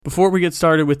Before we get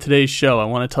started with today's show, I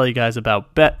want to tell you guys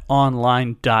about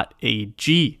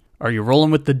betonline.ag. Are you rolling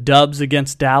with the Dubs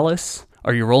against Dallas?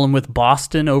 Are you rolling with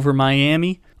Boston over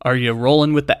Miami? Are you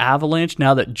rolling with the Avalanche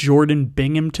now that Jordan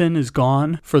Binghamton is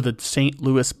gone for the St.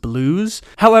 Louis Blues?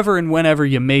 However and whenever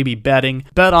you may be betting,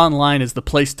 BetOnline is the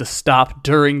place to stop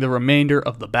during the remainder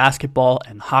of the basketball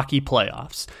and hockey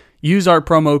playoffs. Use our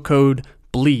promo code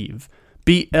BLEAV,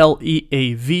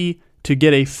 B-L-E-A-V, to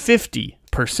get a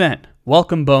 50%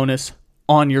 welcome bonus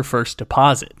on your first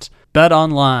deposit.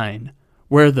 BetOnline,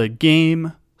 where the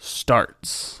game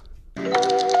starts.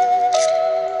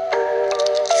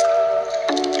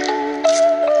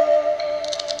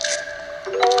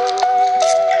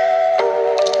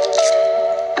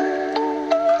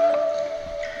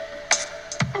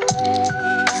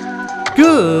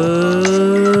 Good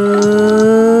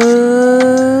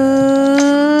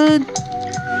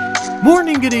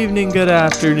morning, good evening, good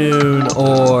afternoon,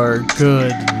 or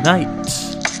good night.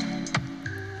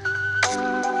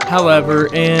 However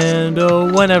and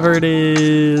whenever it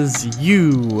is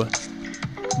you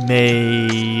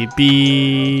may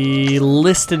be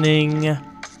listening,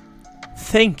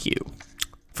 thank you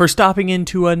for stopping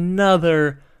into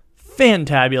another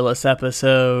fantabulous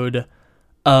episode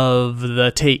of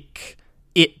the Take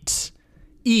It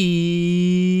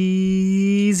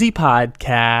Easy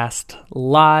podcast,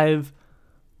 live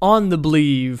on the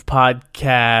Believe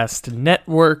Podcast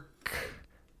Network,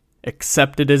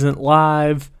 except it isn't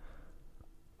live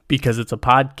because it's a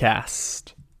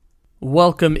podcast.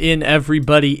 Welcome in,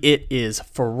 everybody. It is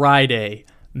Friday,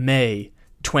 May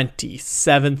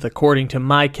 27th, according to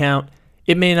my count.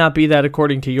 It may not be that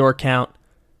according to your count,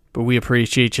 but we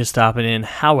appreciate you stopping in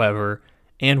however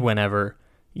and whenever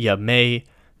you may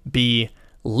be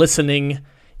listening.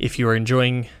 If you are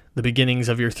enjoying the beginnings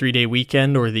of your 3-day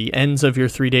weekend or the ends of your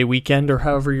 3-day weekend, or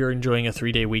however you're enjoying a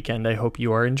 3-day weekend, I hope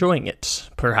you are enjoying it.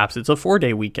 Perhaps it's a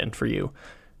 4-day weekend for you.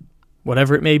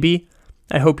 Whatever it may be,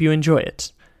 I hope you enjoy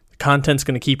it. The content's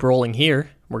going to keep rolling here.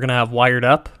 We're going to have Wired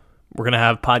Up. We're going to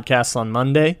have podcasts on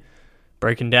Monday,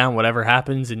 breaking down whatever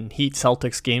happens in Heat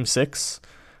Celtics Game 6,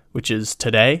 which is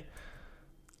today,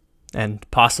 and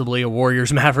possibly a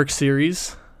Warriors Mavericks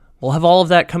series. We'll have all of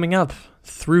that coming up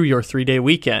through your 3-day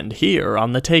weekend here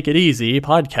on the Take It Easy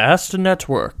Podcast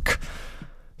Network.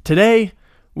 Today,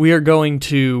 we are going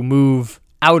to move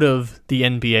out of the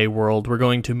NBA world. We're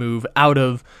going to move out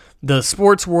of the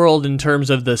sports world in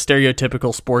terms of the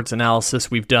stereotypical sports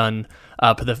analysis we've done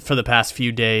for the past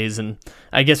few days. And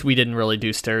I guess we didn't really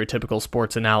do stereotypical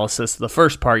sports analysis the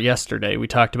first part yesterday. We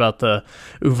talked about the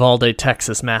Uvalde,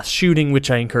 Texas mass shooting,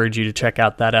 which I encourage you to check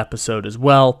out that episode as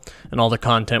well, and all the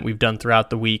content we've done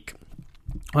throughout the week.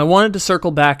 I wanted to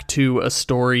circle back to a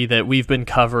story that we've been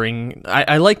covering.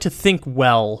 I like to think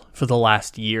well for the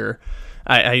last year.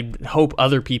 I hope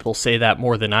other people say that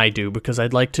more than I do, because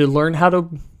I'd like to learn how to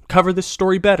cover this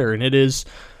story better, and it is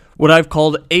what I've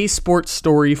called a sports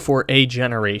story for a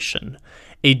generation.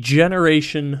 A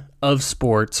generation of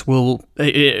sports will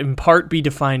in part be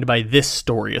defined by this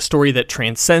story, a story that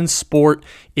transcends sport.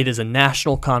 It is a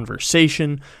national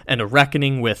conversation and a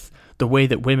reckoning with the way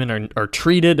that women are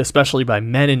treated, especially by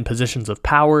men in positions of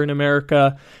power in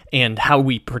America, and how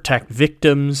we protect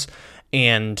victims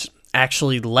and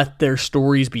actually let their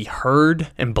stories be heard,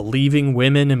 and believing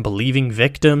women and believing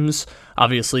victims.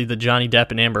 Obviously, the Johnny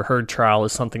Depp and Amber Heard trial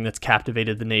is something that's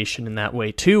captivated the nation in that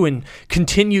way too, and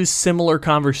continues similar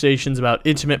conversations about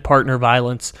intimate partner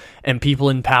violence and people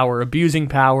in power abusing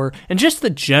power, and just the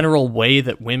general way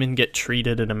that women get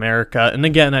treated in America. And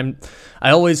again,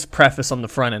 I always preface on the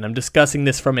front end, I'm discussing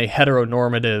this from a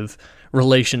heteronormative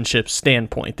relationship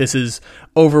standpoint. This is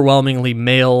overwhelmingly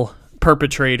male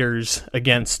perpetrators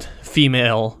against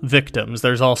female victims.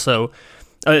 There's also,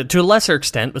 to a lesser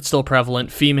extent, but still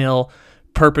prevalent, female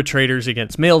perpetrators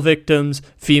against male victims,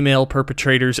 female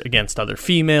perpetrators against other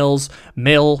females,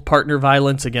 male partner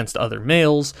violence against other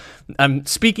males. I'm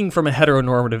speaking from a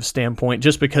heteronormative standpoint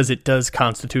just because it does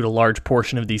constitute a large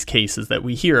portion of these cases that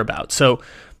we hear about. So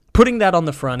putting that on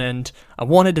the front end, I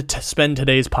wanted to spend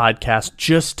today's podcast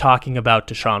just talking about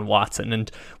Deshaun Watson. And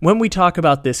when we talk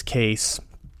about this case,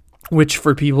 which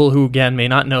for people who, again, may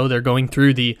not know, they're going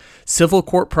through the civil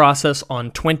court process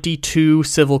on 22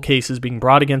 civil cases being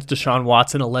brought against Deshaun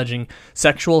Watson alleging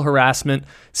sexual harassment,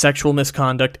 sexual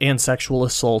misconduct, and sexual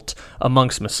assault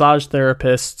amongst massage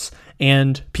therapists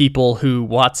and people who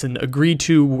Watson agreed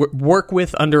to work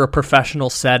with under a professional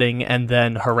setting and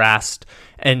then harassed,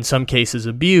 in some cases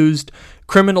abused.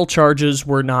 Criminal charges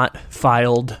were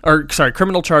filed and then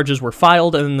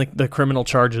the criminal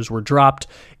charges were dropped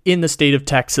in the state of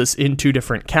Texas in 2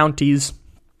 different counties.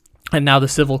 And now the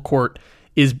civil court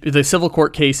the civil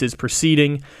court case is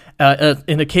proceeding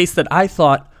in a case that I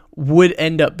thought would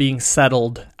end up being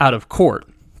settled out of court.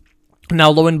 Now,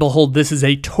 lo and behold, this is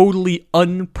a totally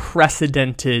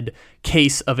unprecedented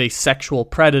case of a sexual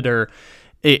predator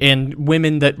and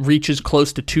women that reaches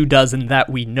close to 24 that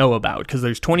we know about, because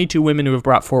there's 22 women who have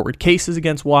brought forward cases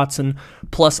against Watson,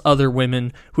 plus other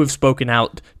women who have spoken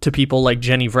out to people like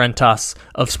Jenny Vrentas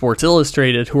of Sports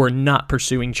Illustrated, who are not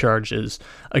pursuing charges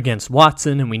against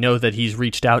Watson, and we know that he's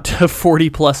reached out to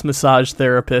 40-plus massage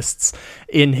therapists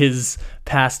in his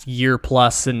past year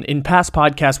plus, and in past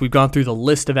podcasts, we've gone through the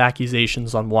list of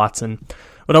accusations on Watson.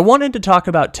 What I wanted to talk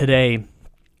about today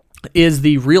is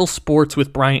the Real Sports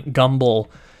with Bryant Gumbel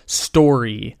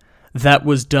story that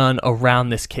was done around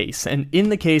this case. And in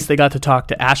the case, they got to talk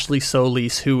to Ashley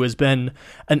Solis, who has been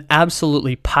an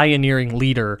absolutely pioneering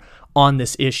leader on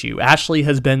this issue. Ashley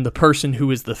has been the person who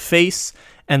is the face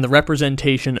and the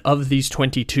representation of these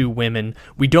 22 women.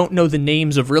 We don't know the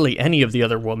names of really any of the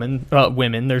other women.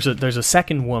 There's a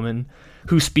second woman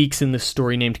who speaks in this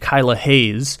story named Kyla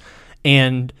Hayes,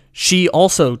 and she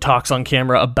also talks on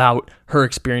camera about her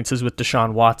experiences with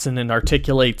Deshaun Watson and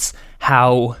articulates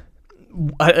how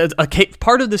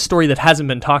part of this story that hasn't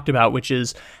been talked about, which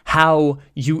is how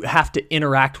you have to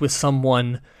interact with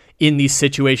someone in these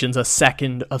situations a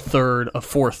second, a third, a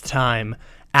fourth time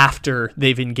after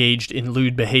they've engaged in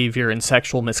lewd behavior and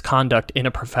sexual misconduct in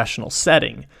a professional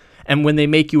setting. And when they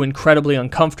make you incredibly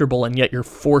uncomfortable and yet you're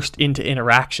forced into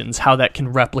interactions, how that can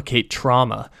replicate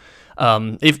trauma.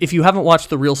 If you haven't watched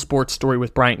the Real Sports story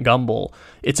with Bryant Gumbel,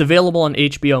 it's available on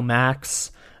HBO Max.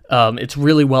 It's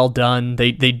really well done.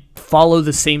 They follow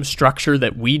the same structure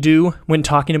that we do when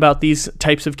talking about these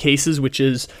types of cases, which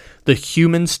is the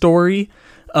human story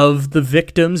of the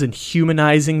victims and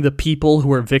humanizing the people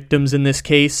who are victims in this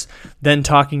case, then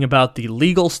talking about the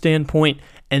legal standpoint,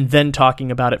 and then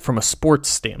talking about it from a sports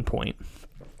standpoint.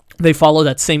 They follow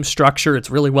that same structure.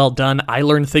 It's really well done. I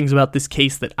learned things about this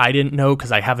case that I didn't know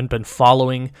because I haven't been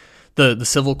following the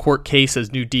civil court case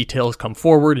as new details come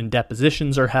forward and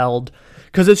depositions are held,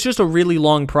 because it's just a really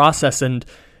long process. And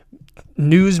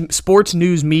sports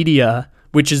news media,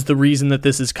 which is the reason that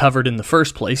this is covered in the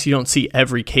first place, you don't see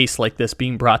every case like this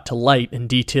being brought to light and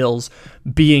details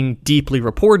being deeply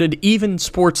reported. Even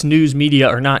sports news media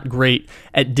are not great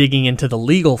at digging into the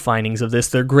legal findings of this.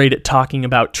 They're great at talking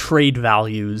about trade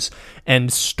values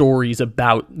and stories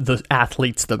about the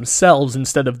athletes themselves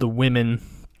instead of the women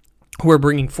who are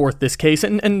bringing forth this case.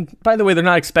 And by the way, they're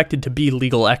not expected to be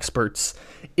legal experts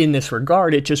in this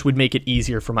regard. It just would make it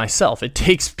easier for myself. It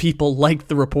takes people like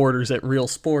the reporters at Real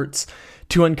Sports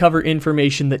to uncover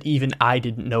information that even I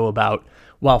didn't know about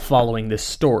while following this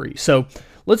story. So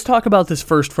let's talk about this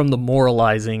first from the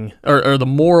moralizing or the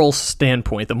moral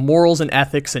standpoint, the morals and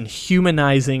ethics and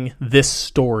humanizing this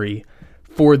story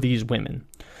for these women.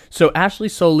 So Ashley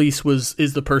Solis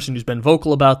is the person who's been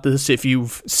vocal about this.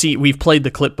 We've played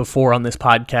the clip before on this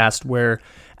podcast where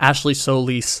Ashley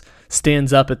Solis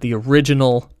stands up at the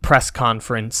original press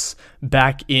conference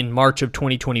back in March of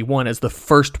 2021 as the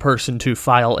first person to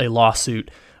file a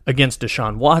lawsuit against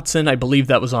Deshaun Watson. I believe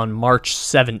that was on March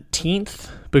 17th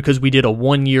because we did a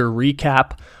 1-year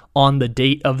recap on the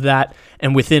date of that.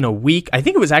 And within a week, I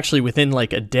think it was actually within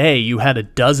like a day, you had a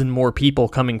dozen more people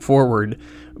coming forward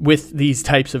with these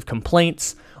types of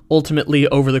complaints. Ultimately,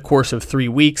 over the course of 3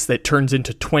 weeks, that turns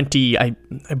into 20, I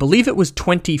believe it was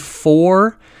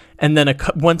 24. And then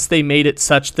once they made it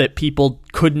such that people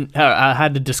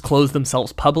had to disclose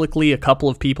themselves publicly, a couple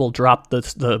of people dropped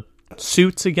the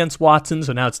suits against Watson,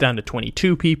 so now it's down to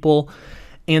 22 people.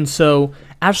 And so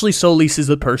Ashley Solis is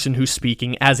the person who's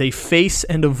speaking as a face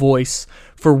and a voice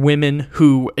for women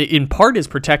who, in part, is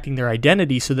protecting their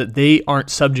identity so that they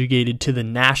aren't subjugated to the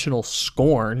national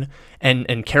scorn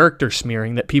and character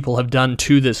smearing that people have done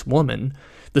to this woman,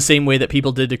 the same way that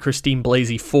people did to Christine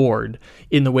Blasey Ford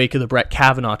in the wake of the Brett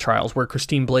Kavanaugh trials, where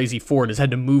Christine Blasey Ford has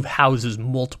had to move houses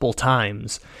multiple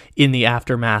times in the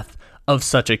aftermath of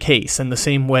such a case. And the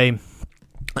same way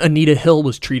Anita Hill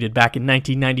was treated back in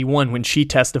 1991 when she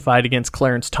testified against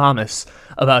Clarence Thomas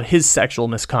about his sexual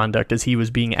misconduct as he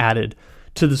was being added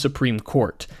to the Supreme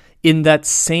Court. In that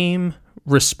same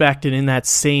respect and in that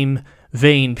same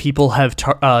vein, people have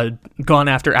gone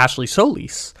after Ashley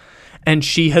Solis, and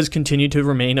she has continued to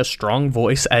remain a strong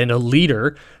voice and a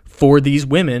leader for these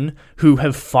women who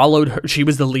have followed her. She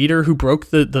was the leader who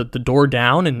broke the door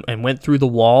down and went through the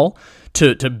wall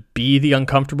to be the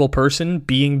uncomfortable person,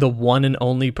 being the one and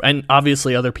only, and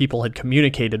obviously other people had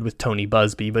communicated with Tony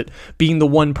Buzbee, but being the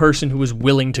one person who was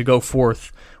willing to go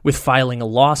forth with filing a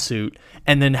lawsuit,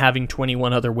 and then having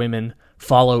 21 other women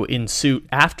follow in suit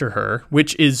after her,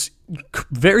 which is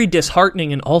very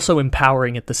disheartening and also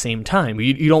empowering at the same time.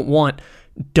 You don't want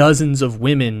dozens of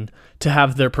women to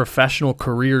have their professional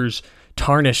careers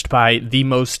tarnished by the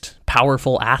most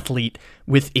powerful athlete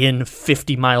within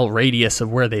 50-mile radius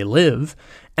of where they live,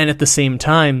 and at the same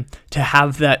time to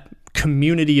have that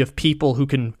community of people who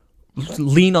can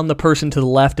lean on the person to the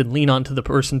left and lean on to the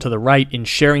person to the right in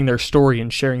sharing their story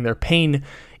and sharing their pain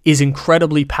is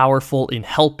incredibly powerful in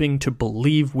helping to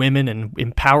believe women and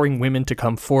empowering women to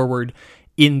come forward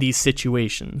in these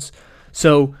situations.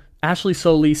 So Ashley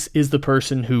Solis is the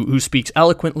person who speaks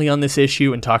eloquently on this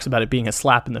issue and talks about it being a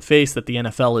slap in the face that the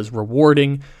NFL is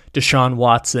rewarding Deshaun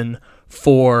Watson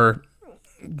for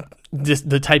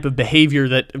the type of behavior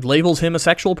that labels him a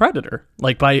sexual predator.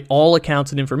 Like, by all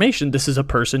accounts and information, this is a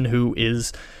person who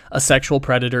is a sexual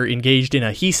predator engaged in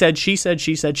a he said, she said,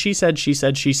 she said, she said, she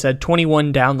said, she said,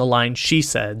 21 down the line she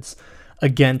saids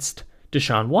against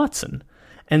Deshaun Watson.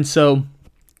 And so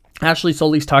Ashley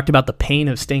Solis talked about the pain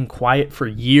of staying quiet for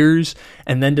years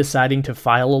and then deciding to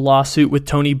file a lawsuit with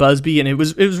Tony Buzbee, and it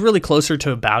was really closer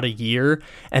to about a year,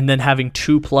 and then having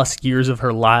 2+ years of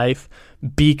her life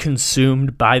be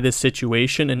consumed by this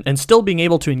situation and still being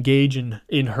able to engage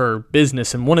in her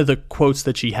business. And one of the quotes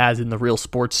that she has in the Real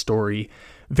Sports Story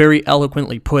very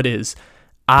eloquently put is,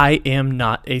 "I am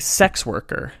not a sex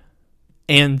worker."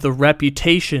 And the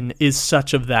reputation is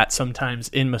such of that sometimes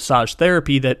in massage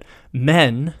therapy that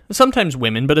men, sometimes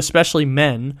women, but especially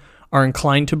men, are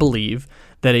inclined to believe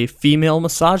that a female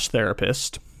massage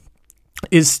therapist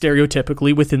is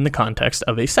stereotypically within the context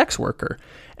of a sex worker.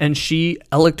 And she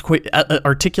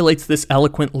articulates this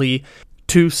eloquently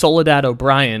to Soledad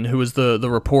O'Brien, who was the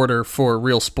reporter for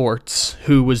Real Sports,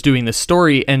 who was doing this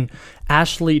story. And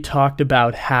Ashley talked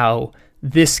about how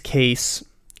this case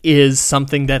is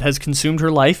something that has consumed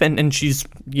her life, and she's,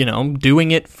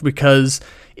 doing it because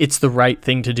it's the right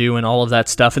thing to do and all of that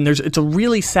stuff. And it's a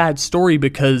really sad story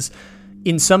because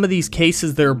in some of these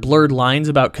cases, there are blurred lines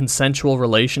about consensual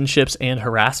relationships and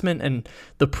harassment, and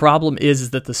the problem is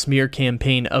that the smear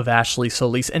campaign of Ashley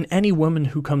Solis and any woman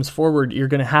who comes forward, you're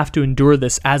going to have to endure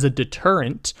this as a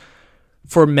deterrent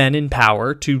for men in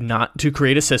power to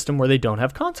create a system where they don't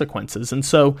have consequences. And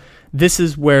so this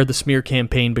is where the smear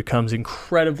campaign becomes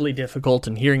incredibly difficult,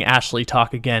 and hearing Ashley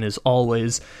talk again is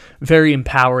always very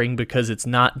empowering because it's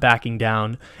not backing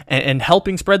down and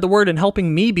helping spread the word and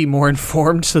helping me be more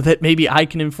informed so that maybe I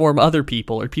can inform other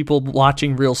people, or people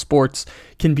watching Real Sports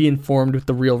can be informed with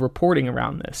the real reporting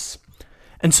around this.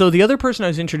 And so the other person I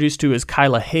was introduced to is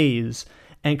Kyla Hayes,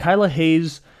 and Kyla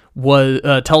Hayes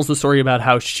tells the story about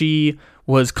how she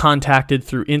was contacted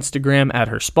through Instagram at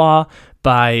her spa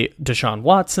by Deshaun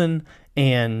Watson,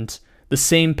 and the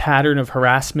same pattern of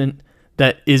harassment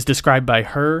that is described by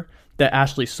her that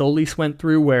Ashley Solis went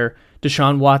through, where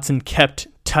Deshaun Watson kept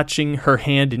touching her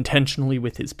hand intentionally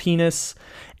with his penis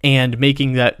and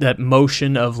making that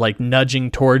motion of like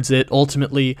nudging towards it.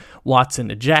 Ultimately,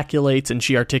 Watson ejaculates, and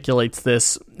she articulates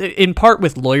this in part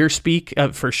with lawyer speak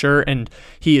for sure, and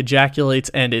he ejaculates,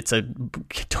 and it's a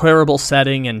terrible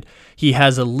setting, and he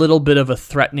has a little bit of a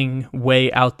threatening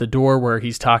way out the door where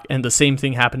he's talking, and the same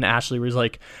thing happened to Ashley, where he's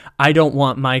like, I don't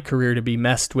want my career to be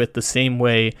messed with the same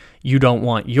way you don't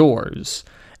want yours.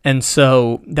 And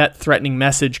so that threatening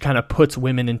message kind of puts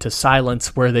women into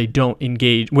silence where they don't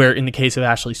engage, where in the case of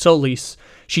Ashley Solis,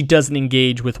 she doesn't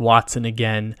engage with Watson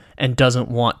again and doesn't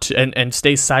want to, and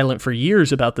stays silent for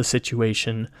years about the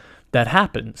situation that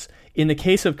happens. In the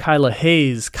case of Kyla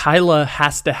Hayes, Kyla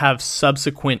has to have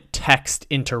subsequent text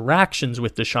interactions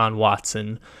with Deshaun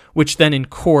Watson, which then in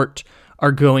court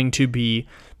are going to be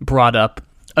brought up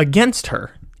against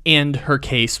her and her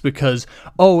case because,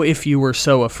 if you were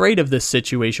so afraid of this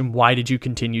situation, why did you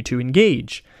continue to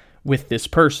engage with this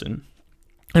person?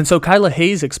 And so Kyla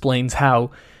Hayes explains how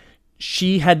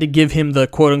she had to give him the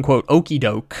quote-unquote okie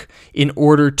doke in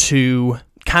order to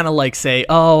kind of like say,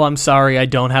 I'm sorry, I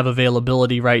don't have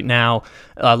availability right now.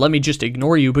 Let me just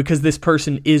ignore you, because this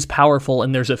person is powerful,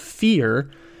 and there's a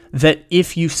fear that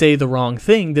if you say the wrong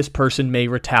thing, this person may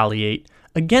retaliate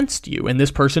against you, and this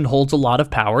person holds a lot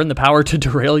of power, and the power to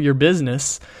derail your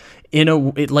business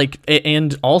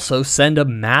and also send a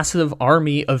massive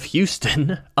army of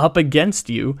Houston up against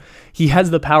you. He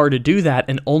has the power to do that,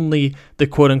 and only the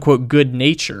quote unquote good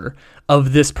nature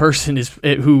of this person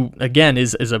who again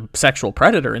is a sexual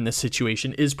predator in this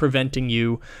situation is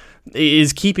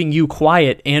keeping you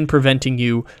quiet and preventing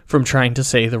you from trying to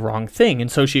say the wrong thing.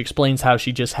 And so she explains how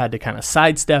she just had to kind of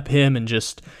sidestep him and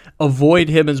just avoid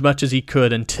him as much as he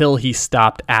could until he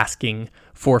stopped asking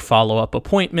for follow-up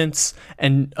appointments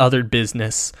and other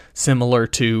business, similar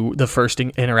to the first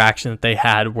interaction that they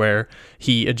had where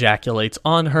he ejaculates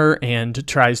on her and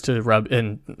tries to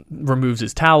removes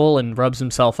his towel and rubs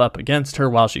himself up against her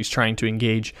while she's trying to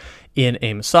engage in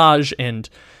a massage. And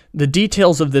the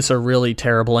details of this are really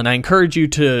terrible, and I encourage you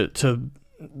to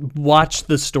watch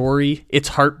the story. It's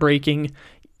heartbreaking.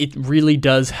 It really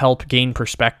does help gain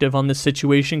perspective on this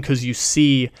situation, because you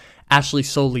see Ashley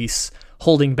Solis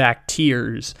holding back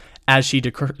tears as she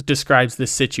describes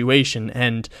this situation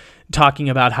and talking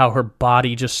about how her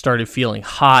body just started feeling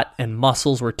hot and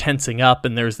muscles were tensing up,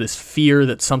 and there's this fear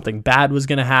that something bad was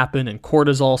going to happen, and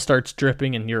cortisol starts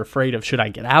dripping, and you're afraid of, should I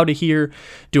get out of here?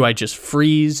 Do I just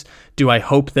freeze? Do I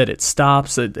hope that it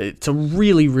stops? It's a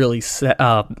really, really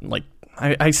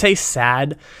I say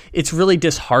sad. It's really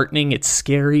disheartening. It's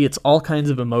scary. It's all kinds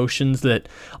of emotions that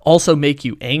also make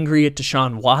you angry at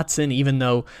Deshaun Watson, even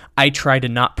though I try to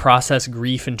not process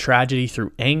grief and tragedy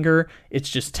through anger. It's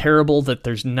just terrible that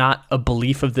there's not a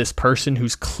belief of this person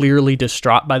who's clearly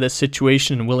distraught by this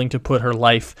situation and willing to put her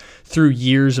life through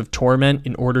years of torment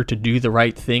in order to do the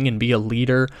right thing and be a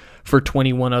leader for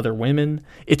 21 other women.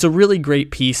 It's a really great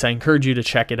piece. I encourage you to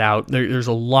check it out. There's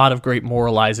a lot of great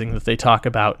moralizing that they talk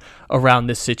about around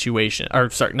this situation. Or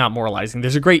sorry, not moralizing.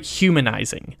 There's a great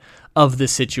humanizing of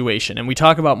this situation. And we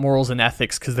talk about morals and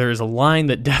ethics because there is a line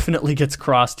that definitely gets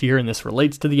crossed here, and this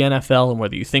relates to the NFL and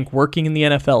whether you think working in the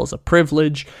NFL is a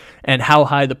privilege and how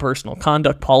high the personal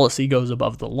conduct policy goes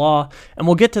above the law. And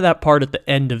we'll get to that part at the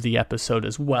end of the episode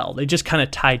as well. They just kind of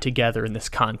tie together in this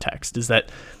context, is that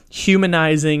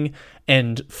humanizing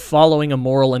and following a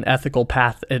moral and ethical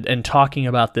path and talking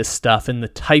about this stuff and the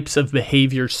types of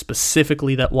behaviors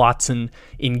specifically that Watson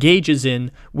engages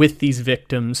in with these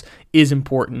victims is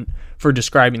important for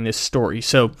describing this story.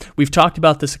 So we've talked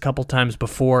about this a couple times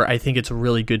before. I think it's a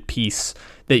really good piece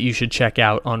that you should check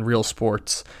out on Real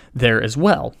Sports there as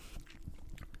well.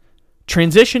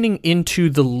 Transitioning into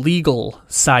the legal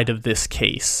side of this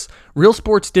case, Real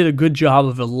Sports did a good job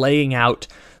of laying out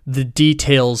the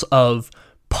details of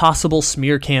possible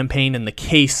smear campaign and the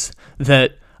case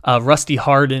that Rusty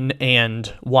Hardin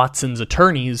and Watson's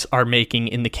attorneys are making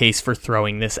in the case for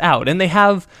throwing this out. And they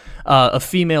have a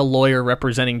female lawyer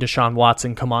representing Deshaun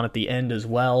Watson come on at the end as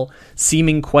well,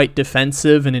 seeming quite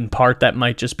defensive, and in part that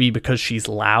might just be because she's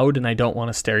loud, and I don't want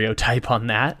to stereotype on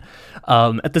that.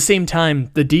 At the same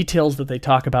time, the details that they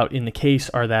talk about in the case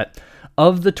are that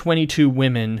of the 22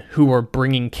 women who are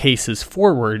bringing cases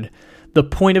forward, the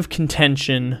point of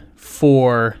contention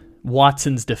for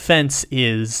Watson's defense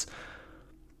is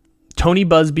Tony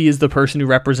Buzbee is the person who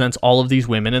represents all of these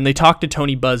women, and they talk to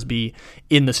Tony Buzbee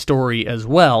in the story as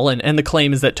well, and the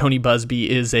claim is that Tony Buzbee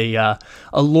is a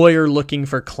lawyer looking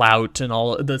for clout and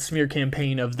all the smear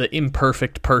campaign of the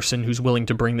imperfect person who's willing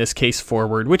to bring this case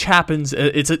forward, which happens.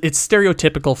 It's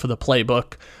stereotypical for the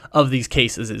playbook of these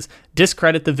cases, is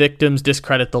discredit the victims,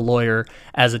 discredit the lawyer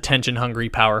as attention-hungry,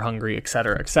 power-hungry,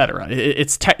 etc., etc.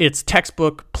 It's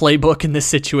textbook playbook in this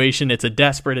situation. It's a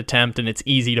desperate attempt, and it's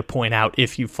easy to point out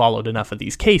if you've followed enough of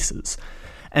these cases.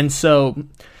 And so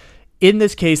in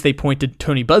this case, they point to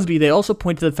Tony Buzbee. They also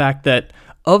point to the fact that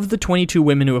of the 22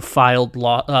 women who have filed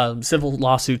civil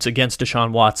lawsuits against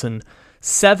Deshaun Watson,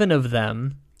 7 of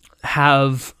them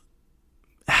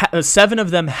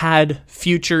had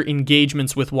future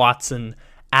engagements with Watson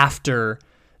after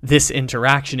this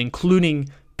interaction, including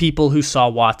people who saw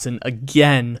Watson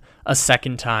again a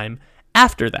second time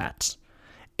after that.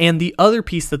 And the other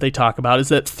piece that they talk about is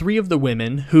that 3 of the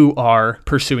women who are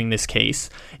pursuing this case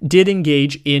did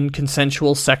engage in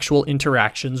consensual sexual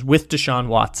interactions with Deshaun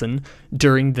Watson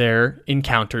during their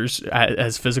encounters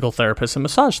as physical therapists and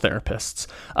massage therapists.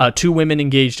 2 women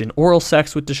engaged in oral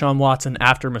sex with Deshaun Watson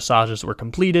after massages were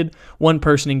completed. 1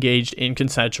 person engaged in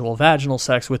consensual vaginal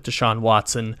sex with Deshaun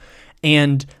Watson.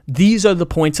 And these are the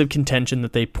points of contention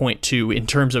that they point to in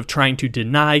terms of trying to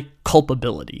deny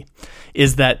culpability,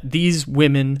 is that these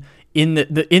women, in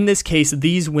this case,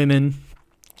 these women,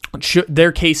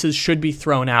 their cases should be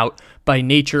thrown out by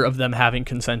nature of them having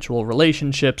consensual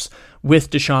relationships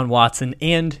with Deshaun Watson,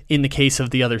 and in the case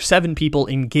of the other 7 people,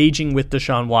 engaging with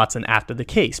Deshaun Watson after the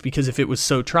case. Because if it was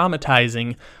so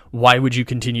traumatizing, why would you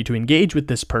continue to engage with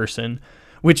this person?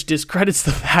 which discredits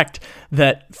the fact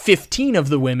that 15 of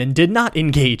the women did not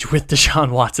engage with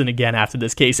Deshaun Watson again after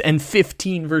this case, and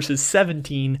 15 versus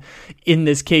 17 in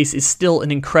this case is still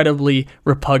an incredibly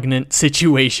repugnant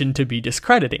situation to be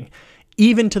discrediting.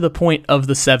 Even to the point of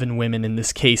the 7 women in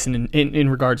this case, and in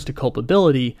regards to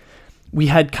culpability, we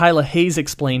had Kyla Hayes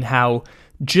explain how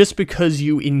just because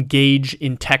you engage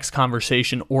in text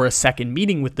conversation or a second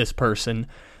meeting with this person,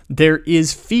 there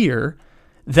is fear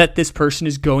that this person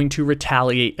is going to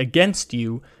retaliate against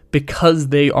you because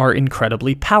they are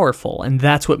incredibly powerful. And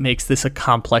that's what makes this a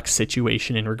complex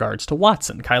situation in regards to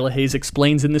Watson. Kyla Hayes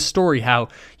explains in this story how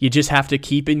you just have to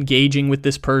keep engaging with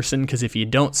this person because if you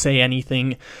don't say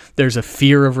anything, there's a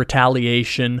fear of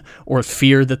retaliation or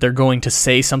fear that they're going to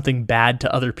say something bad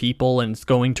to other people and it's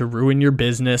going to ruin your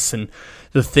business and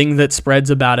the thing that spreads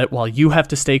about it while you have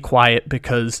to stay quiet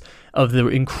because of the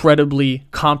incredibly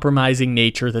compromising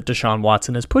nature that Deshaun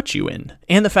Watson has put you in.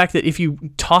 And the fact that if you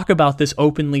talk about this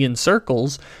openly in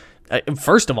circles,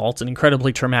 first of all, it's an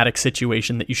incredibly traumatic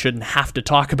situation that you shouldn't have to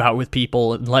talk about with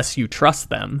people unless you trust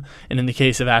them. And in the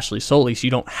case of Ashley Solis, you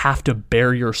don't have to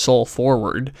bare your soul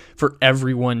forward for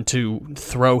everyone to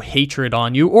throw hatred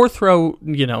on you or throw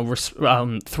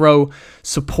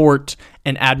support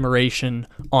and admiration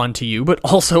onto you, but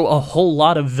also a whole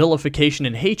lot of vilification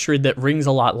and hatred that rings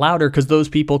a lot louder because those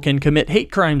people can commit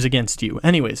hate crimes against you.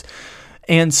 Anyways,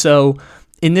 and so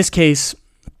in this case,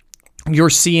 you're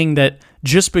seeing that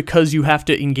just because you have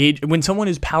to engage, when someone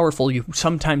is powerful, you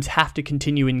sometimes have to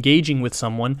continue engaging with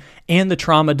someone, and the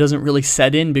trauma doesn't really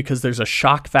set in because there's a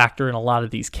shock factor in a lot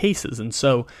of these cases. And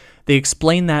so they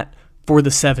explain that for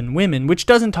the 7 women, which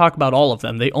doesn't talk about all of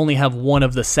them. They only have one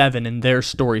of the 7 in their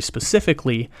story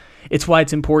specifically. It's why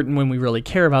it's important when we really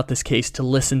care about this case to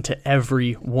listen to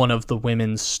every one of the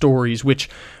women's stories, which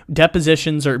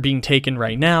depositions are being taken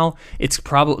right now. It's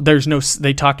probably,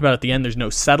 they talked about at the end, there's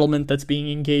no settlement that's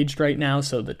being engaged right now.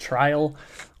 So the trial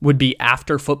would be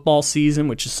after football season,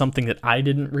 which is something that I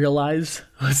didn't realize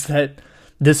was that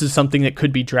this is something that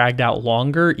could be dragged out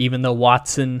longer, even though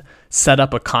Watson set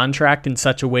up a contract in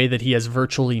such a way that he has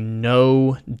virtually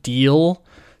no deal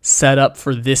set up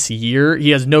for this year.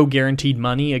 He has no guaranteed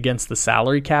money against the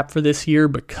salary cap for this year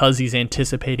because he's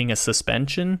anticipating a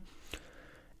suspension.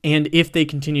 And if they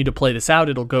continue to play this out,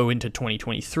 it'll go into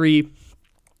 2023.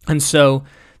 And so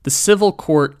the civil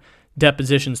court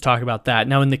depositions talk about that.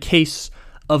 Now, in the case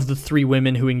of the 3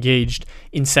 women who engaged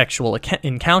in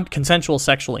consensual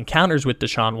sexual encounters with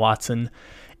Deshaun Watson,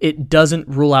 it doesn't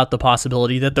rule out the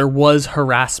possibility that there was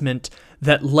harassment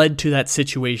that led to that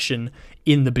situation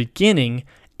in the beginning,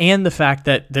 and the fact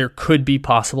that there could be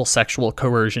possible sexual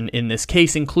coercion in this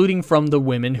case, including from the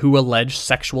women who alleged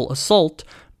sexual assault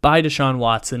by Deshaun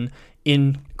Watson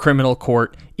in criminal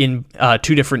court in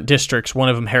 2 different districts, one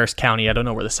of them Harris County. I don't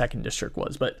know where the second district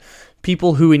was, but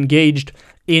people who engaged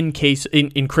in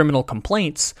criminal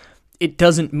complaints. It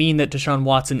doesn't mean that Deshaun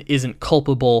Watson isn't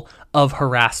culpable of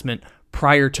harassment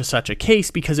prior to such a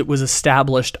case, because it was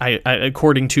established,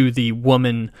 according to the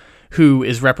woman who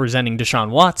is representing Deshaun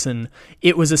Watson,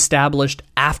 it was established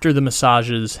after the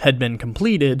massages had been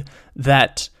completed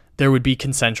that there would be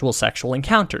consensual sexual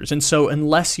encounters. And so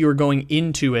unless you're going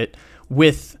into it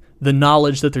with the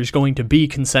knowledge that there's going to be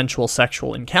consensual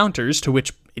sexual encounters, to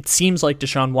which it seems like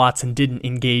Deshaun Watson didn't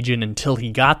engage in until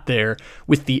he got there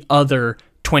with the other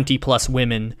 20 plus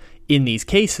women in these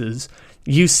cases,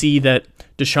 you see that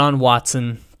Deshaun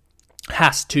Watson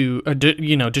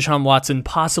Deshaun Watson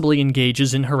possibly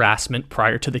engages in harassment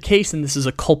prior to the case, and this is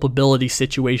a culpability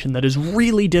situation that is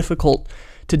really difficult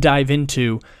to dive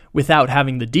into without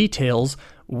having the details,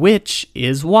 which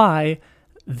is why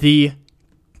the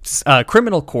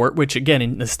criminal court, which again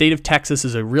in the state of Texas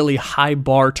is a really high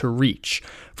bar to reach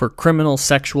for criminal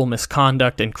sexual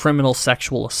misconduct and criminal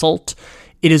sexual assault,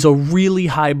 it is a really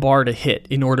high bar to hit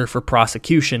in order for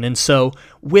prosecution. And so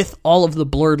with all of the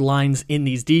blurred lines in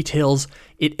these details,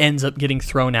 it ends up getting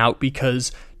thrown out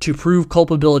because to prove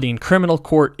culpability in criminal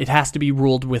court, it has to be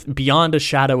ruled with beyond a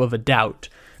shadow of a doubt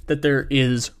that there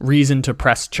is reason to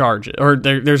press charges, or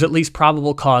there's at least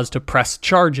probable cause to press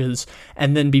charges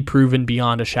and then be proven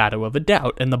beyond a shadow of a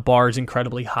doubt. And the bar is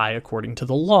incredibly high according to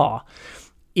the law.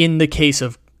 In the case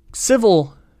of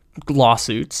civil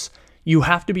lawsuits, you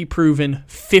have to be proven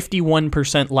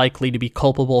 51% likely to be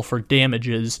culpable for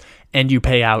damages, and you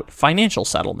pay out financial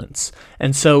settlements.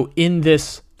 And so in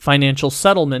this financial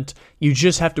settlement, you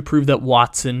just have to prove that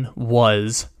Watson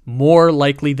was more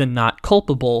likely than not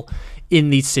culpable in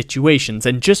these situations.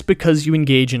 And just because you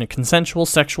engage in a consensual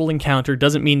sexual encounter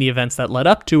doesn't mean the events that led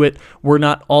up to it were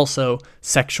not also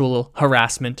sexual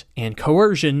harassment and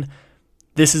coercion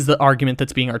This is the argument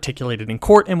that's being articulated in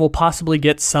court and will possibly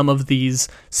get some of these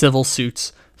civil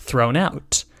suits thrown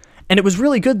out. And it was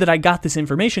really good that I got this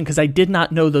information because I did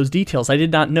not know those details. I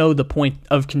did not know the point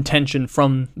of contention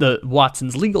from the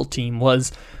Watson's legal team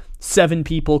was 7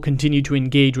 people continued to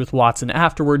engage with Watson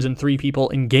afterwards and 3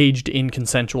 people engaged in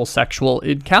consensual sexual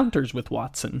encounters with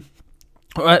Watson,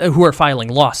 who are filing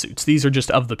lawsuits. These are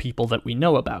just of the people that we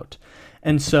know about.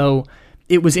 And so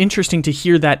it was interesting to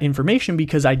hear that information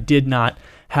because I did not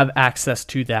have access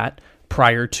to that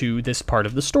prior to this part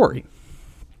of the story.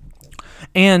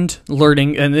 And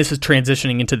learning, and this is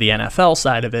transitioning into the NFL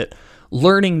side of it,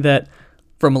 learning that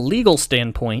from a legal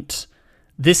standpoint,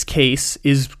 this case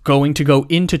is going to go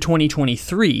into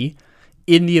 2023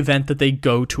 in the event that they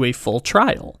go to a full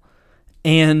trial.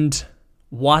 And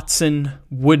Watson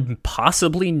would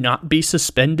possibly not be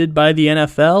suspended by the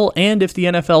NFL, and if the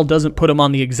NFL doesn't put him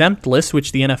on the exempt list,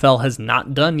 which the NFL has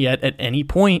not done yet at any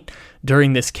point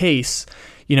during this case,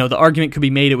 the argument could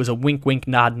be made it was a wink, wink,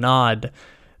 nod, nod,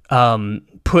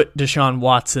 put Deshaun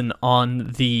Watson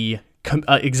on the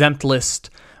exempt list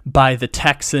by the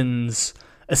Texans,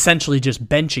 essentially just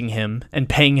benching him and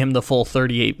paying him the full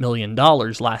 $38 million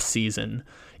last season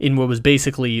in what was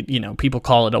basically, people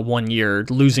call it a 1 year,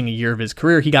 losing a year of his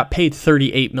career. He got paid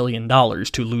 $38 million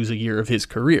to lose a year of his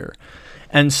career.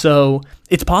 And so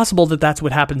it's possible that that's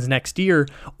what happens next year,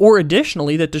 or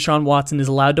additionally that Deshaun Watson is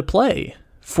allowed to play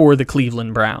for the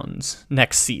Cleveland Browns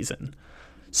next season.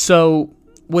 So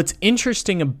what's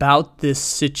interesting about this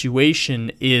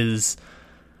situation is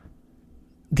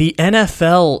the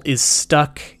NFL is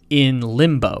stuck in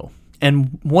limbo.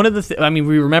 And one of the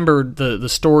we remember the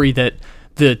story that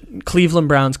the Cleveland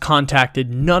Browns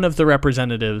contacted none of the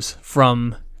representatives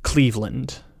from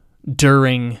Cleveland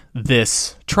during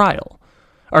this trial.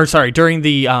 During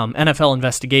the NFL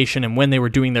investigation and when they were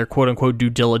doing their quote-unquote due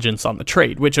diligence on the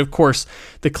trade, which, of course,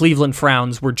 the Cleveland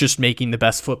Frowns were just making the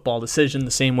best football decision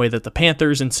the same way that the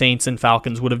Panthers and Saints and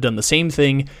Falcons would have done the same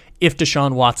thing if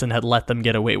Deshaun Watson had let them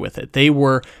get away with it. They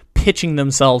were pitching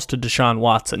themselves to Deshaun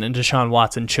Watson, and Deshaun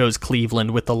Watson chose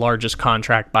Cleveland with the largest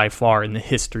contract by far in the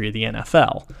history of the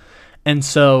NFL. And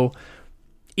so,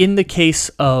 in the case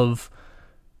of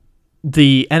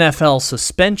the NFL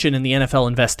suspension and the NFL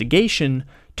investigation,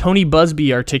 Tony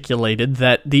Buzbee articulated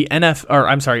that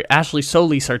Ashley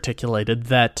Solis articulated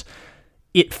that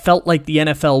it felt like the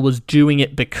NFL was doing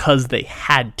it because they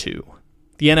had to.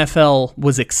 The NFL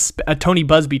was, Tony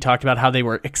Buzbee talked about how they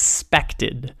were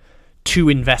expected to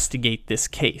investigate this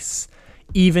case,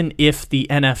 even if the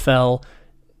NFL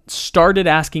started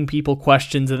asking people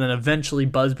questions and then eventually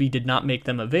Buzbee did not make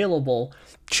them available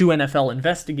to NFL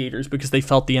investigators because they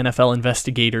felt the NFL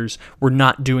investigators were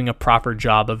not doing a proper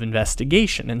job of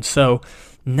investigation. And so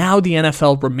now the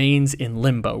NFL remains in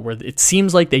limbo, where it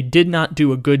seems like they did not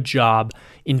do a good job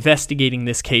investigating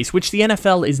this case, which the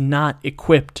NFL is not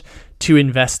equipped to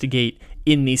investigate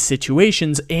in these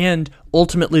situations, and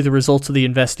ultimately the results of the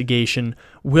investigation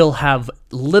will have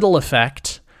little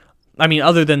effect,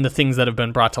 other than the things that have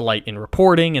been brought to light in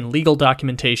reporting and legal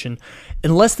documentation,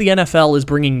 unless the NFL is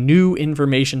bringing new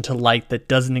information to light that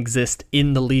doesn't exist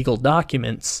in the legal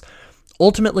documents.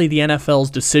 Ultimately, the NFL's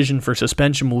decision for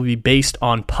suspension will be based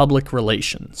on public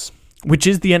relations, which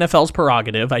is the NFL's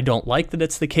prerogative. I don't like that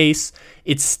it's the case.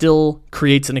 It still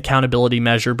creates an accountability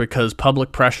measure because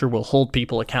public pressure will hold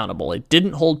people accountable. It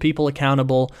didn't hold people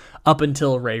accountable up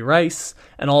until Ray Rice,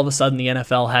 and all of a sudden the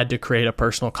NFL had to create a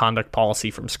personal conduct policy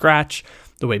from scratch.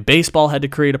 The way baseball had to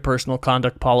create a personal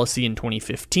conduct policy in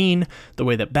 2015, the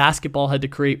way that basketball had to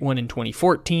create one in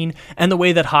 2014, and the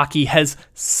way that hockey has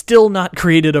still not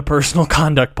created a personal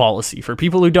conduct policy. For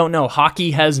people who don't know,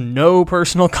 hockey has no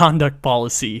personal conduct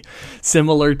policy,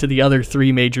 similar to the other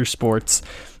 3 major sports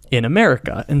in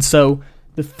America. And so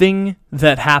the thing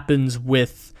that happens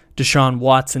with Deshaun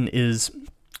Watson is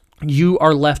you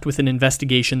are left with an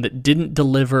investigation that didn't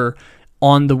deliver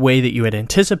on the way that you had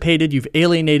anticipated. You've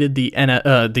alienated the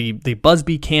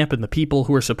Buzbee camp and the people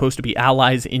who are supposed to be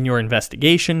allies in your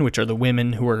investigation, which are the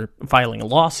women who are filing a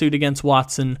lawsuit against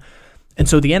Watson. And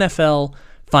so the NFL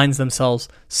finds themselves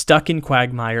stuck in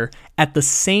quagmire at the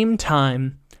same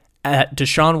time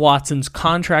Deshaun Watson's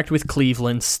contract with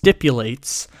Cleveland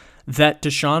stipulates that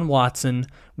Deshaun Watson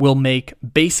will make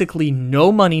basically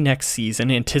no money next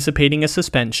season, anticipating a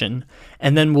suspension,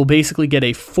 and then will basically get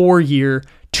a 4-year,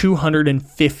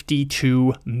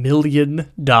 $252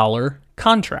 million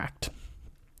contract,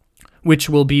 which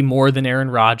will be more than Aaron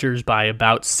Rodgers by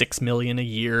about $6 million a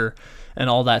year and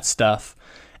all that stuff.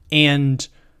 And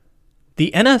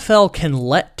the NFL can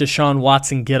let Deshaun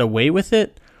Watson get away with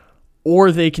it,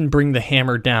 or they can bring the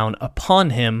hammer down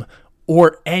upon him,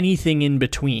 or anything in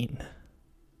between.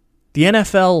 The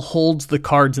NFL holds the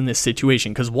cards in this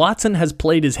situation because Watson has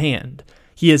played his hand.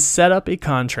 He has set up a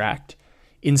contract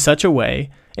in such a way,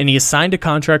 and he has signed a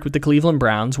contract with the Cleveland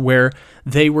Browns where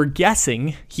they were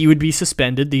guessing he would be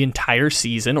suspended the entire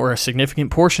season or a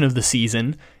significant portion of the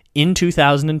season in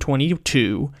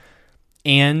 2022,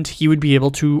 and he would be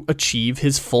able to achieve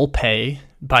his full pay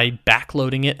by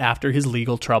backloading it after his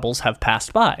legal troubles have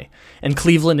passed by. And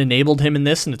Cleveland enabled him in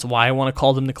this, and it's why I want to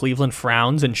call them the Cleveland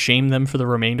Frowns and shame them for the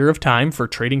remainder of time for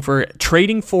trading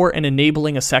for and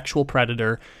enabling a sexual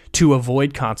predator to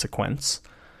avoid consequence,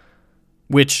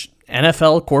 which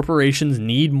NFL corporations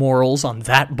need morals on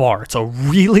that bar. It's a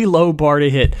really low bar to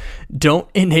hit. Don't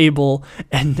enable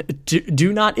and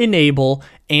do not enable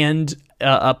and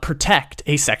protect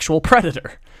a sexual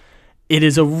predator. It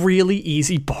is a really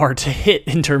easy bar to hit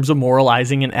in terms of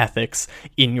moralizing and ethics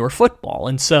in your football.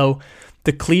 And so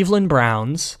the Cleveland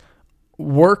Browns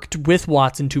worked with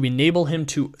Watson to enable him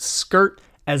to skirt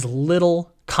as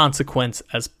little consequence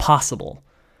as possible.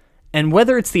 And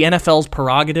whether it's the NFL's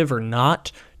prerogative or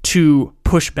not to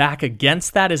push back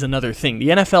against that is another thing. The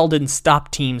NFL didn't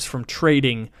stop teams from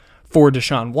trading for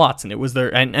Deshaun Watson. It was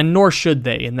their, and nor should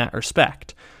they in that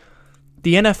respect.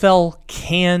 The NFL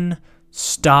can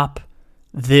stop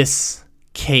this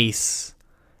case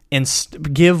and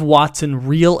give Watson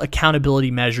real accountability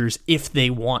measures if they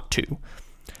want to.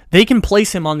 They can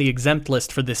place him on the exempt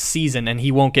list for this season and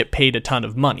he won't get paid a ton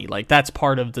of money. Like, that's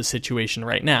part of the situation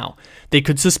right now. They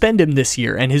could suspend him this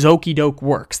year and his okey doke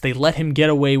works. They let him get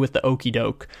away with the okey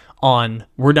doke on,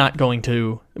 we're going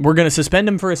to suspend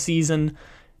him for a season.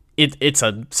 It's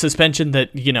a suspension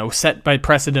that, set by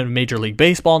precedent of Major League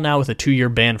Baseball now with a 2-year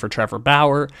ban for Trevor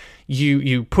Bauer.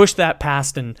 You push that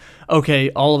past and, okay,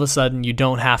 all of a sudden you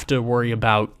don't have to worry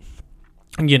about,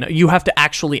 you have to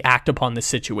actually act upon this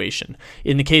situation.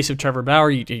 In the case of Trevor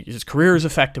Bauer, his career is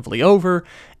effectively over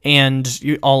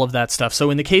and all of that stuff.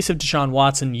 So in the case of Deshaun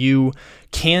Watson, you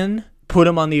can put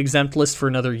him on the exempt list for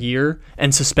another year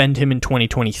and suspend him in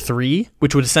 2023,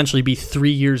 which would essentially be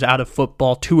 3 years out of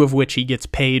football, 2 of which he gets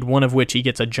paid, 1 of which he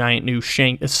gets a giant new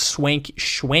swanky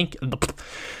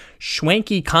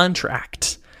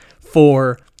contract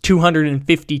for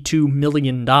 $252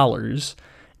 million,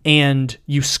 and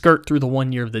you skirt through the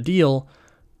 1 year of the deal.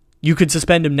 You could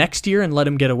suspend him next year and let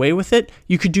him get away with it.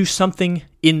 You could do something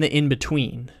in the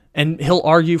in-between, and he'll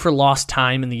argue for lost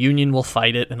time, and the union will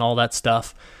fight it and all that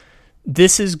stuff.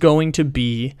 This is going to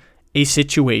be a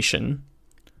situation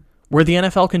where the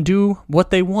NFL can do what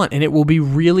they want, and it will be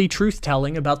really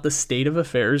truth-telling about the state of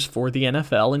affairs for the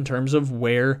NFL in terms of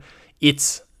where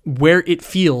it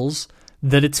feels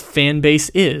that its fan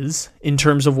base is in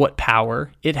terms of what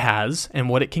power it has and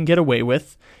what it can get away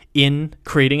with in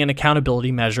creating an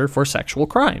accountability measure for sexual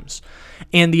crimes.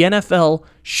 And the NFL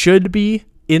should be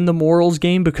in the morals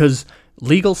game because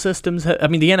legal systems, the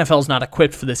NFL is not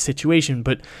equipped for this situation,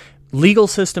 but legal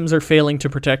systems are failing to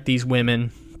protect these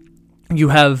women. You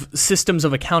have systems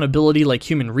of accountability like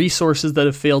human resources that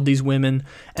have failed these women.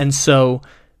 And so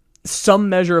some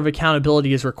measure of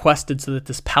accountability is requested so that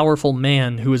this powerful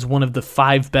man, who is one of the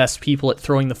 5 best people at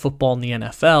throwing the football in the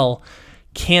NFL,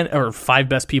 or 5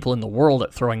 best people in the world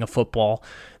at throwing a football,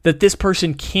 that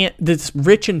this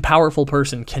rich and powerful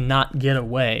person cannot get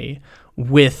away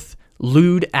with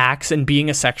lewd acts and being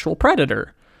a sexual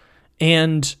predator.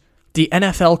 And the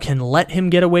NFL can let him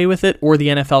get away with it, or the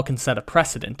NFL can set a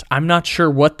precedent. I'm not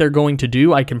sure what they're going to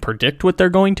do. I can predict what they're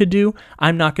going to do.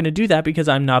 I'm not going to do that because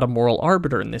I'm not a moral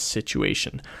arbiter in this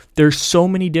situation. There's so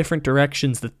many different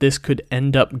directions that this could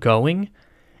end up going,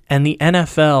 and the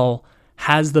NFL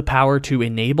has the power to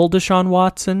enable Deshaun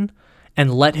Watson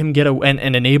and let him get away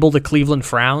and enable the Cleveland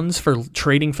Frowns for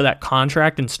trading for that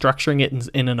contract and structuring it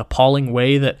in an appalling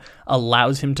way that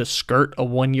allows him to skirt a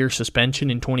 1-year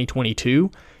suspension in 2022.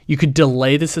 You could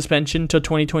delay the suspension to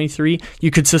 2023.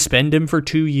 You could suspend him for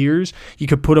 2 years. You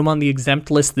could put him on the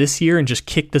exempt list this year and just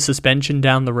kick the suspension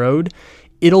down the road.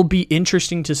 It'll be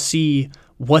interesting to see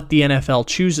what the NFL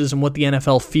chooses and what the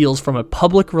NFL feels from a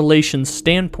public relations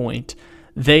standpoint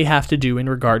they have to do in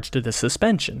regards to the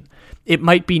suspension. It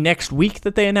might be next week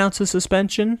that they announce a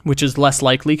suspension, which is less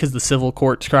likely because the civil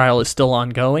court trial is still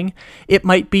ongoing. It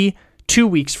might be 2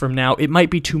 weeks from now. It might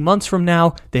be 2 months from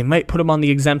now. They might put him on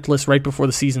the exempt list right before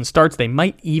the season starts. They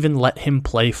might even let him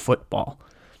play football.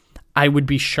 I would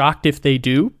be shocked if they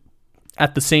do.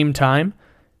 At the same time,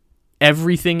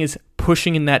 everything is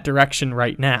pushing in that direction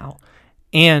right now,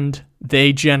 and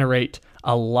they generate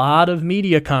a lot of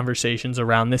media conversations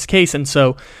around this case. And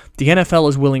so the NFL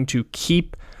is willing to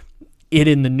keep it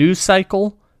in the news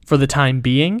cycle for the time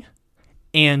being,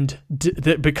 and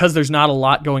because there's not a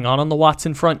lot going on the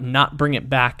Watson front, not bring it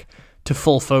back to to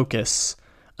full focus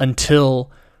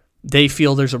until they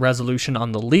feel there's a resolution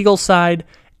on the legal side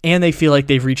and they feel like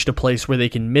they've reached a place where they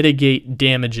can mitigate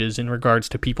damages in regards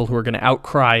to people who are going to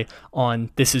outcry on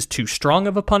this is too strong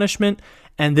of a punishment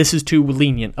and this is too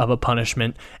lenient of a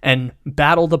punishment, and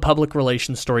battle the public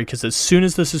relations story, because as soon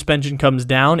as the suspension comes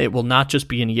down, it will not just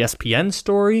be an ESPN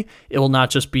story, it will not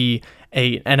just be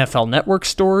a NFL Network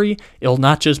story, it will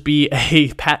not just be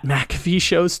a Pat McAfee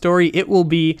show story, it will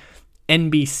be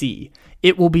NBC,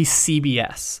 it will be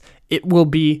CBS, it will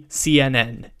be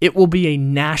CNN, it will be a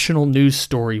national news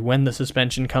story when the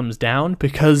suspension comes down,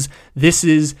 because this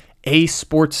is a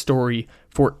sports story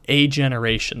for a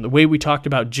generation. The way we talked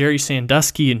about Jerry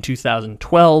Sandusky in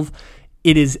 2012,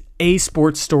 it is a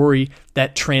sports story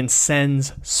that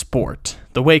transcends sport.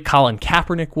 The way Colin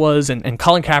Kaepernick was, and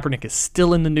Colin Kaepernick is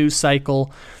still in the news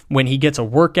cycle. When he gets a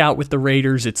workout with the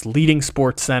Raiders, it's leading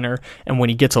SportsCenter. And when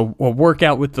he gets a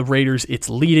workout with the Raiders, it's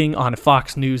leading on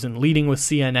Fox News and leading with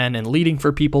CNN and leading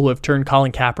for people who have turned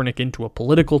Colin Kaepernick into a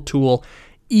political tool,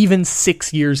 even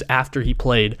 6 years after he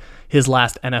played his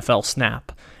last NFL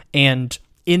snap. And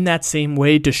in that same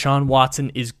way, Deshaun Watson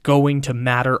is going to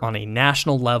matter on a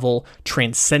national level,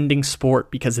 transcending sport,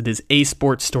 because it is a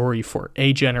sports story for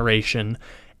a generation.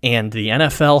 And the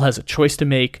NFL has a choice to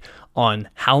make on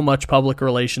how much public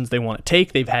relations they want to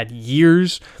take. They've had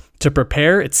years to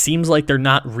prepare. It seems like they're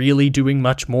not really doing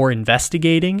much more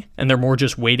investigating, and they're more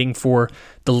just waiting for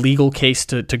the legal case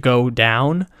to go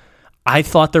down. I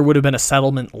thought there would have been a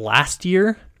settlement last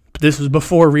year. This was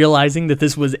before realizing that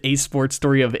this was a sports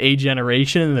story of a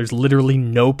generation, and there's literally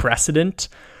no precedent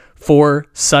for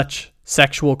such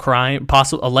sexual crime,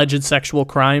 possible alleged sexual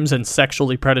crimes and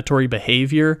sexually predatory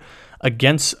behavior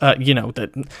against,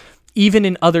 that even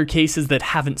in other cases that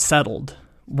haven't settled,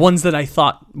 ones that I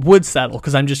thought would settle,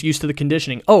 because I'm just used to the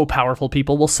conditioning. Oh, powerful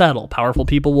people will settle. Powerful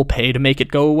people will pay to make it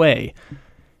go away.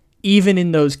 Even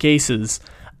in those cases,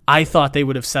 I thought they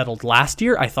would have settled last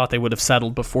year. I thought they would have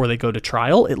settled before they go to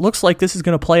trial. It looks like this is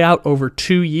going to play out over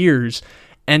 2 years,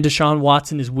 and Deshaun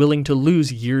Watson is willing to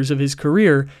lose years of his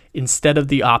career instead of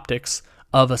the optics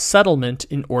of a settlement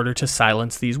in order to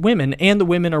silence these women. And the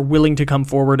women are willing to come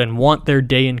forward and want their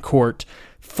day in court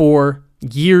for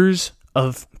years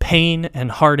of pain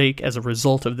and heartache as a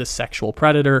result of this sexual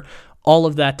predator. All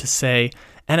of that to say,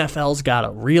 NFL's got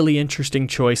a really interesting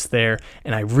choice there,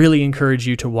 and I really encourage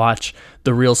you to watch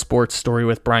The Real Sports Story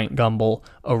with Bryant Gumbel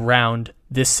around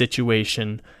this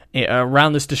situation,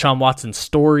 around this Deshaun Watson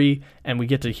story, and we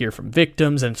get to hear from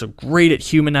victims, and it's great at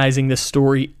humanizing this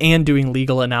story and doing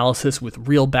legal analysis with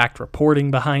real backed reporting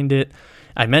behind it.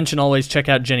 I mentioned always check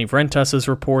out Jenny Vrentas'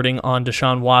 reporting on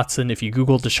Deshaun Watson. If you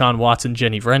Google Deshaun Watson,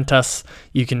 Jenny Vrentas,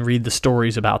 you can read the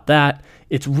stories about that.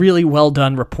 It's really well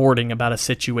done reporting about a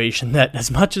situation that, as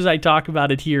much as I talk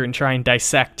about it here and try and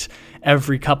dissect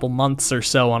every couple months or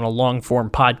so on a long-form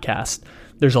podcast,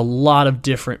 there's a lot of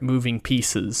different moving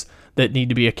pieces that need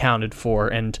to be accounted for,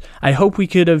 and I hope we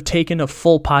could have taken a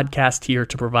full podcast here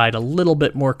to provide a little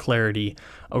bit more clarity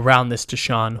around this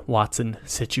Deshaun Watson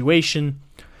situation.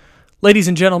 Ladies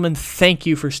and gentlemen, thank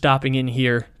you for stopping in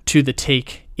here to the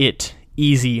Take It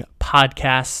Easy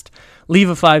podcast. Leave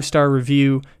a 5-star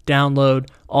review, download,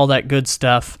 all that good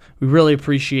stuff. We really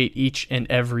appreciate each and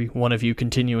every one of you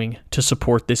continuing to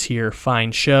support this here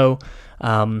fine show.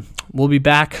 We'll be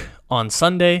back on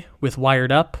Sunday with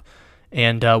Wired Up,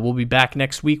 and we'll be back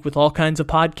next week with all kinds of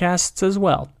podcasts as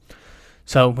well.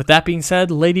 So with that being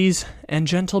said, ladies and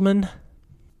gentlemen,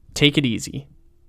 take it easy.